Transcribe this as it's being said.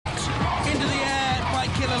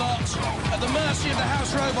at the mercy of the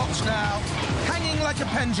house robots now, hanging like a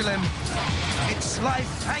pendulum. Its life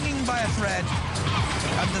hanging by a thread,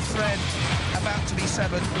 and the thread about to be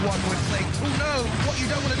severed, one would think. Oh no, what you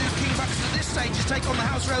don't want to do, King Buxton, at this stage is take on the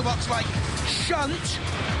house robots like Shunt.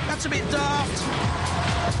 That's a bit daft.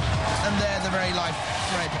 And there, the very life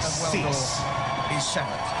thread of Weld-dor is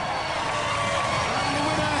severed. And the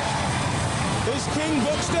winner is King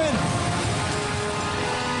Buxton.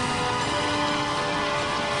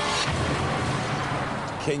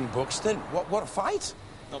 King Buxton? What a fight!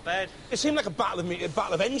 Not bad. It seemed like a battle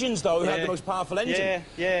of engines, though. Who had the most powerful engine?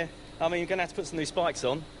 Yeah. I mean, you're going to have to put some new spikes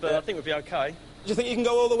on, but I think we'll be OK. Do you think you can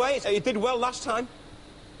go all the way? You did well last time.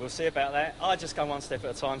 We'll see about that. I just go one step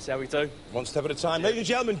at a time, see how we do. One step at a time. Ladies and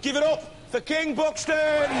gentlemen, give it up for King Buxton!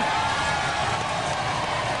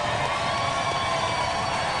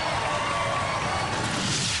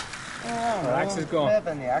 The axe is gone. Better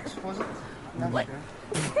than the axe, was it? What?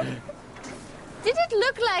 Did it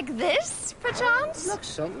look like this, perchance? Looks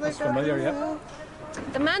something That's like familiar, that. yeah.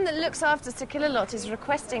 The man that looks after Sir Killalot is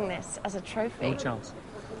requesting this as a trophy. No chance.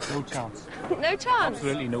 No chance. No chance?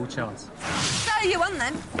 Absolutely no chance. So you won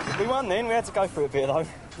then? We won then. We had to go for it a bit, though.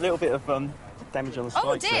 A little bit of damage on the spikes.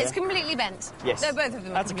 Oh dear, there. it's completely bent. Yes. No, both of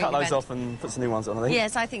them I are had to cut completely those bent. off and put some new ones on, I think.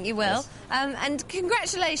 Yes, I think you will. Yes. And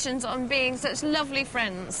congratulations on being such lovely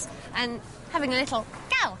friends and having a little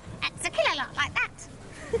go at Sir Killalot like that.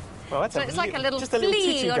 Well, So it's like a little just a little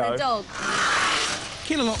flea titty on go. a dog.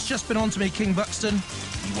 Killalot's just been on to me, King Buxton.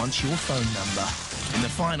 He wants your phone number. In the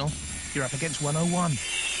final, you're up against 101.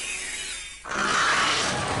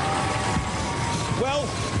 Well,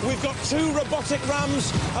 we've got two robotic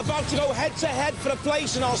rams about to go head-to-head for a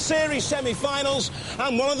place in our series semi-finals,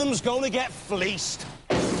 and one of them's going to get fleeced.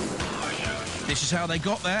 This is how they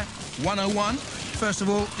got there. 101. First of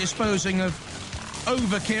all, disposing of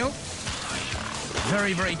Overkill.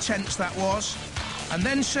 Very, very tense that was. And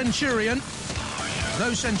then Centurion.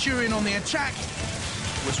 Though Centurion on the attack,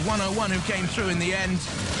 was 101 who came through in the end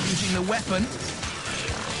using the weapon.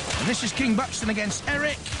 And this is King Buxton against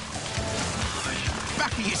Eric.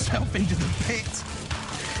 Backing itself into the pit.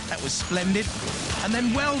 That was splendid. And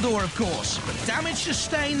then Weld-dor, of course. But damage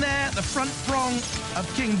sustained there at the front prong of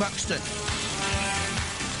King Buxton.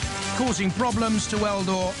 Causing problems to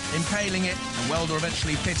Weld-dor, impaling it, and Weld-dor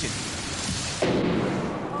eventually pitted.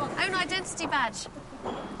 Own identity badge.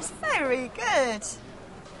 It's very good.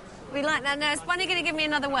 We like that. Now, is Bunny going to give me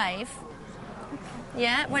another wave?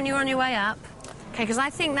 Yeah, when you're on your way up. OK, because I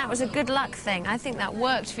think that was a good luck thing. I think that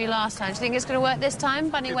worked for you last time. Do you think it's going to work this time,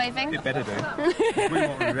 Bunny waving? It better do. We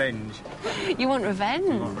want revenge. You want revenge?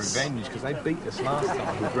 We want revenge, because they beat us last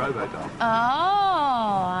time with Robotwars. Oh,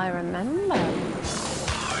 I remember.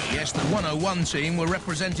 Yes, the 101 team were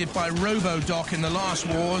represented by Robotwars in the last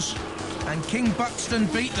wars, and King Buxton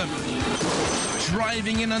beat them.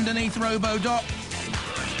 Driving in underneath Robotwars.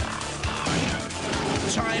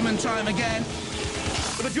 Time and time again.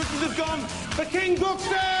 But the judges have gone for King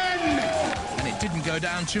Buxton! And it didn't go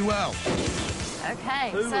down too well. OK,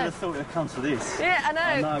 Who would have thought it would come to this? Yeah, I know.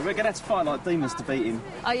 I know. We're going to have to fight like demons to beat him.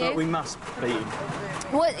 Are you? But we must beat him.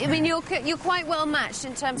 What, I mean, you're quite well matched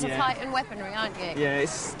in terms of Yeah. height and weaponry, aren't you? Yeah,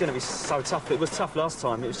 it's going to be so tough. It was tough last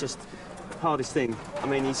time. It was just the hardest thing. I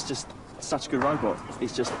mean, he's just such a good robot.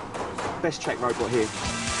 He's just best track robot here.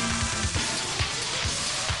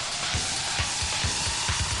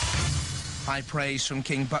 High praise from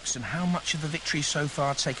King Buxton. How much of the victory so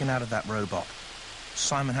far taken out of that robot?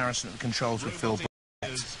 Simon Harrison at the controls with Phil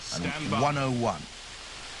and 101.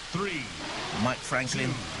 3, Mike Franklin,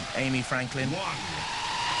 2, Amy Franklin. 1.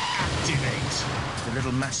 Activate. The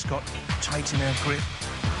little mascot, tight in her grip.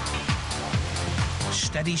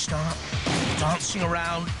 Steady start, dancing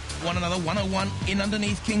around one another. 101 in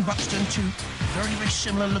underneath King Buxton. Two very, very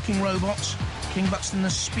similar looking robots. King Buxton the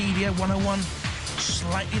speedier, 101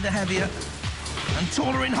 slightly the heavier and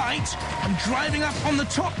taller in height, and driving up on the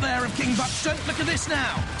top there of King Buxton. Look at this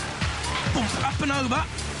now. Boom, up and over.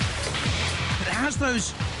 But it has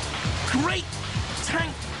those great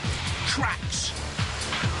tank tracks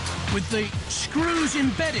with the screws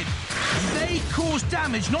embedded. They cause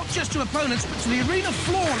damage not just to opponents but to the arena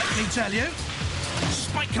floor, let me tell you.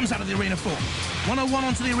 Spike comes out of the arena floor. 101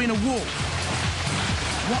 onto the arena wall.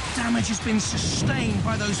 What damage has been sustained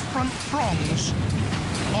by those front prongs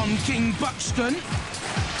on King Buxton?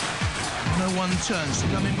 101 turns to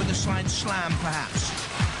come in with a side slam, perhaps.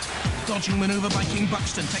 Dodging manoeuvre by King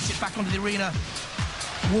Buxton. Takes it back onto the arena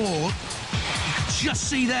wall. You could just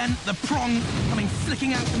see then the prong coming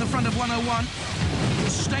flicking out from the front of 101.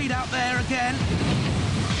 Stayed out there again.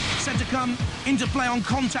 Sent a come into play on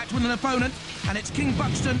contact with an opponent, and it's King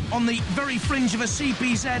Buxton on the very fringe of a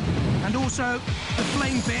CPZ, and also the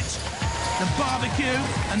flame pit, the barbecue,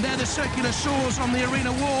 and they're the circular saws on the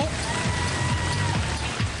arena wall.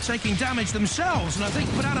 Taking damage themselves, and I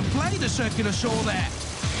think put out of play the circular saw there.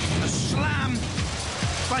 A slam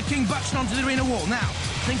by King Buxton onto the arena wall. Now,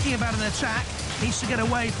 thinking about an attack, needs to get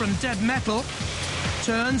away from dead metal.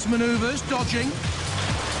 Turns, manoeuvres, dodging,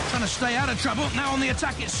 trying to stay out of trouble. Now on the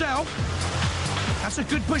attack itself. That's a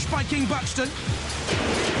good push by King Buxton.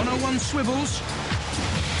 101 swivels.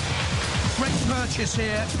 Great purchase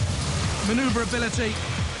here. Manoeuvrability,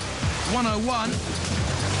 101.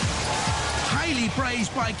 Highly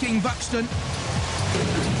praised by King Buxton.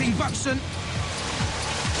 King Buxton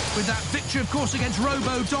with that victory, of course, against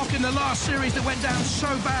Robodoc in the last series that went down so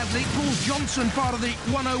badly. Paul Johnson, part of the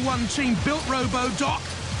 101 team, built Robodoc.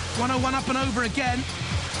 101 up and over again.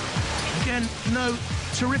 Again, no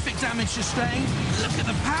terrific damage sustained. Look at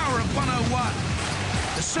the power of 101.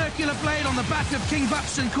 The circular blade on the back of King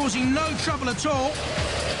Buxton causing no trouble at all.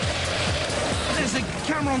 There's the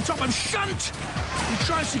camera on top of Shunt, who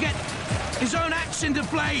tries to get his own axe into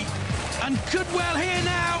play, and could well here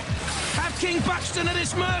now have King Buxton at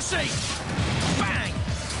his mercy. Bang!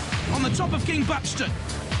 On the top of King Buxton.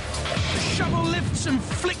 The shovel lifts and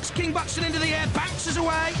flicks King Buxton into the air, bounces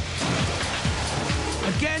away.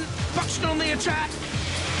 Again, Buxton on the attack.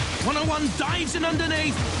 101 dives in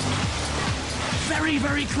underneath. Very,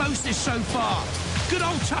 very close this so far. Good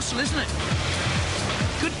old tussle, isn't it?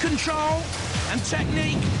 Good control and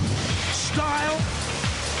technique, style.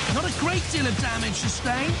 Not a great deal of damage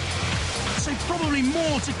sustained. I'd say probably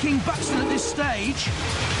more to King Buxton at this stage.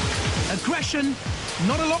 Aggression,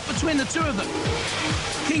 not a lot between the two of them.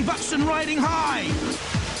 King Buxton riding high.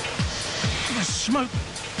 The smoke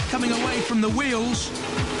coming away from the wheels.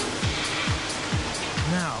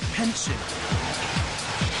 Now, pensive.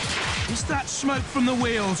 Is that smoke from the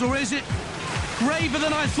wheels, or is it graver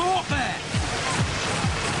than I thought there?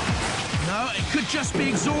 No, it could just be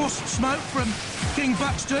exhaust smoke from King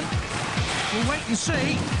Buxton. We'll wait and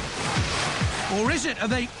see. Or is it? Are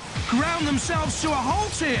they ground themselves to a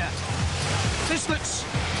halt here? This looks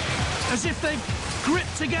as if they've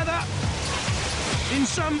gripped together in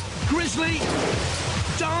some grisly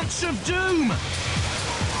dance of doom.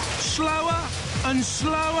 Slower and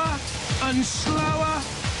slower and slower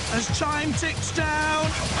as time ticks down.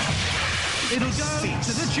 It'll go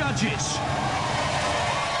to the judges.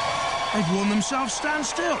 They've worn themselves stand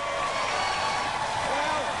still.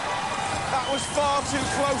 Well, that was far too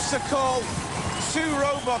close to call. Two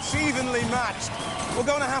robots evenly matched. We're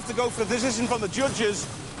going to have to go for a decision from the judges.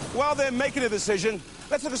 While they're making a decision,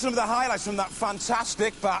 let's look at some of the highlights from that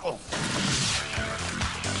fantastic battle.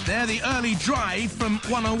 There, the early drive from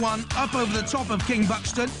 101 up over the top of King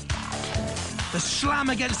Buxton. The slam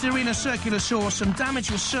against the arena circular saw. Some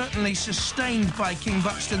damage was certainly sustained by King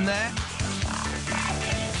Buxton there.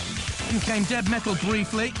 In came dead metal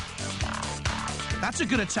briefly. That's a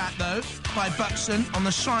good attack, though, by Buxton on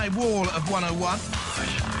the side wall of 101.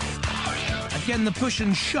 Again, the push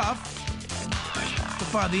and shove.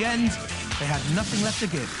 But by the end, they had nothing left to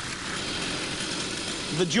give.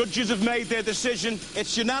 The judges have made their decision.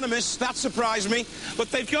 It's unanimous. That surprised me.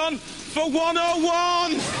 But they've gone for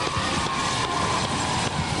 101!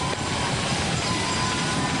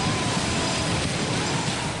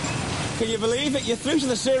 Can you believe it? You're through to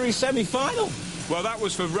the series semi-final. Well, that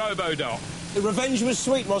was for Robodoc. The revenge was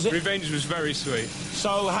sweet, was it? Revenge was very sweet.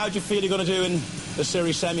 So how do you feel you're going to do in the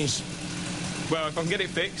series semis? Well, if I can get it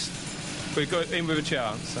fixed, we got in with a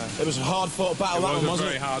chance. So. It was a hard-fought battle, that one, wasn't it? It was a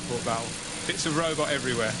very hard-fought battle. Bits of robot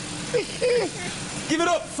everywhere. Give it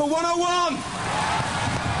up for 101!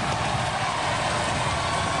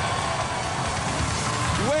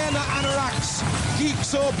 We're not anoraks,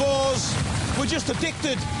 geeks or bores. We're just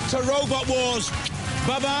addicted to Robot Wars.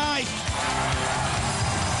 Bye-bye.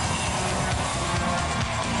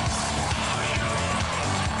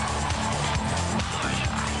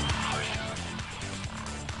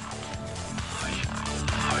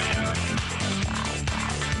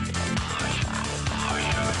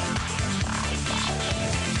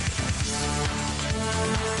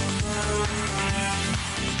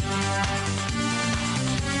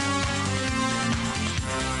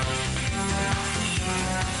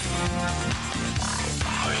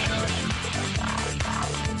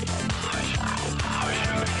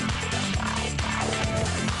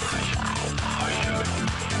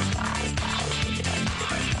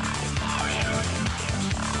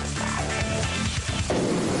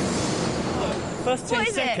 First 10 What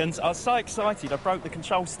is it? seconds, I was so excited I broke the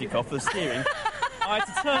control stick off the steering. I had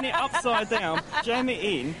to turn it upside down, jam it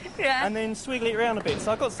in, Yeah. and then swiggle it around a bit.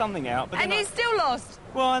 So I got something out. But And then you still lost.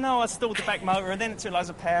 well, I know I stalled the back motor, and then it took loads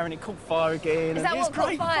of power, and it caught fire again. Is that what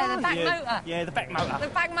caught fire? The back yeah. motor? Yeah, the back motor. The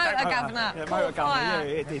back motor, governor. Yeah, caught motor governor. fire.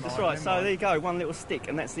 Yeah, it did. That's right. So there you go, one little stick,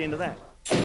 and that's the end of that.